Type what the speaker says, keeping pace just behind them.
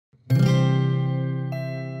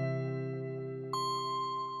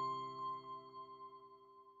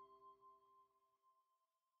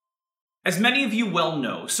As many of you well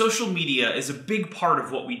know, social media is a big part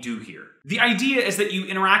of what we do here. The idea is that you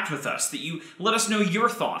interact with us, that you let us know your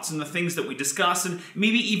thoughts and the things that we discuss, and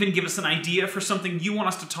maybe even give us an idea for something you want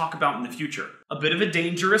us to talk about in the future. A bit of a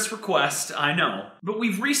dangerous request, I know, but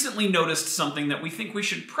we've recently noticed something that we think we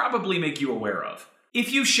should probably make you aware of.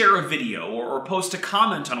 If you share a video or post a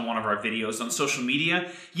comment on one of our videos on social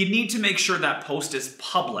media, you need to make sure that post is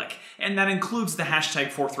public, and that includes the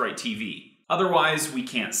hashtag ForthrightTV. Otherwise, we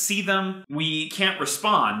can't see them, we can't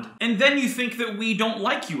respond, and then you think that we don't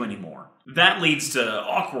like you anymore. That leads to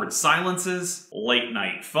awkward silences, late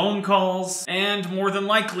night phone calls, and more than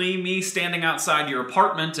likely, me standing outside your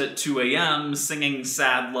apartment at 2 a.m. singing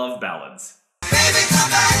sad love ballads. Baby, come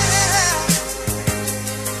back here.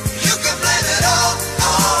 You can blame it all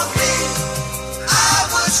on me. I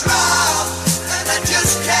was wrong, and I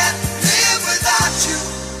just can't live without you.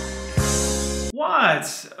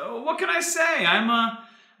 What? What can I say? I'm a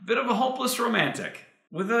bit of a hopeless romantic,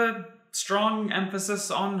 with a strong emphasis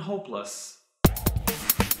on hopeless.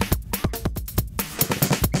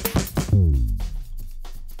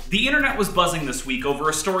 The internet was buzzing this week over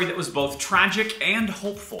a story that was both tragic and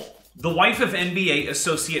hopeful. The wife of NBA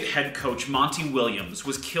associate head coach Monty Williams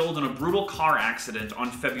was killed in a brutal car accident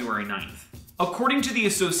on February 9th. According to the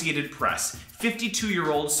Associated Press,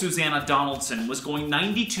 52-year-old Susanna Donaldson was going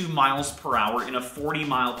 92 miles per hour in a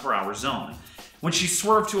 40-mile-per-hour zone. When she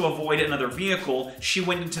swerved to avoid another vehicle, she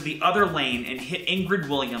went into the other lane and hit Ingrid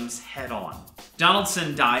Williams head-on.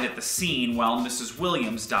 Donaldson died at the scene, while Mrs.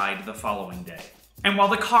 Williams died the following day. And while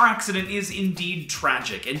the car accident is indeed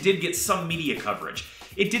tragic and did get some media coverage,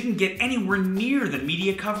 it didn't get anywhere near the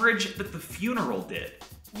media coverage that the funeral did.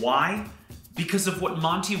 Why? Because of what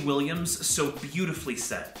Monty Williams so beautifully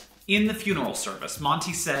said. In the funeral service,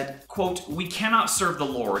 Monty said, quote, "We cannot serve the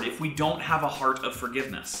Lord if we don't have a heart of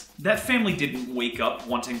forgiveness. That family didn't wake up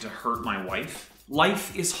wanting to hurt my wife.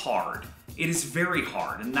 Life is hard. It is very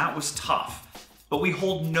hard, and that was tough. But we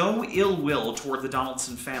hold no ill will toward the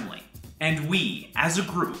Donaldson family. And we, as a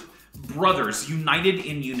group, brothers united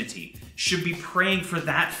in unity, should be praying for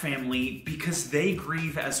that family because they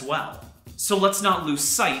grieve as well. So let's not lose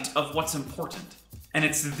sight of what's important." And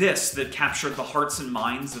it's this that captured the hearts and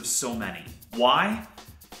minds of so many. Why?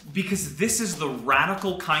 Because this is the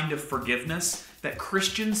radical kind of forgiveness that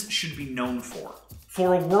Christians should be known for.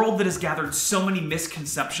 For a world that has gathered so many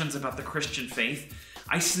misconceptions about the Christian faith,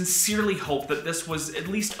 I sincerely hope that this was at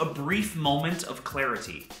least a brief moment of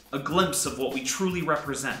clarity, a glimpse of what we truly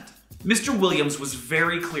represent. Mr. Williams was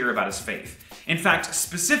very clear about his faith. In fact,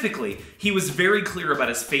 specifically, he was very clear about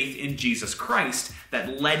his faith in Jesus Christ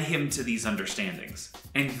that led him to these understandings.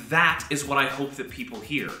 And that is what I hope that people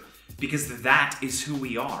hear, because that is who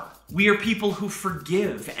we are. We are people who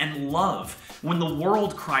forgive and love when the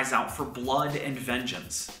world cries out for blood and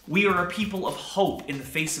vengeance. We are a people of hope in the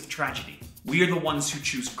face of tragedy. We are the ones who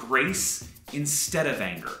choose grace instead of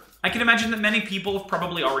anger. I can imagine that many people have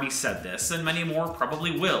probably already said this, and many more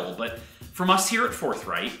probably will, but from us here at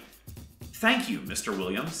Forthright, thank you, Mr.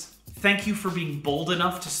 Williams. Thank you for being bold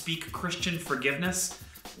enough to speak Christian forgiveness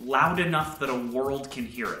loud enough that a world can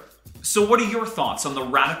hear it. So what are your thoughts on the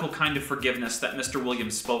radical kind of forgiveness that Mr.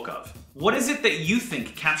 Williams spoke of? What is it that you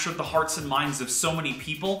think captured the hearts and minds of so many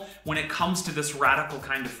people when it comes to this radical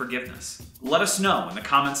kind of forgiveness? Let us know in the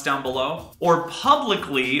comments down below, or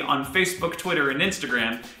publicly on Facebook, Twitter, and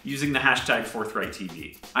Instagram using the hashtag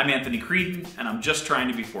ForthrightTV. I'm Anthony Creedon, and I'm just trying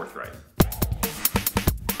to be forthright.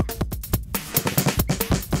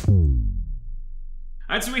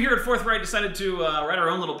 Alright, so we here at Forthright decided to write our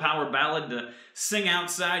own little power ballad to sing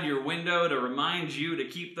outside your window to remind you to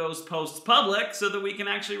keep those posts public so that we can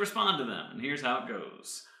actually respond to them. And here's how it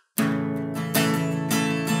goes.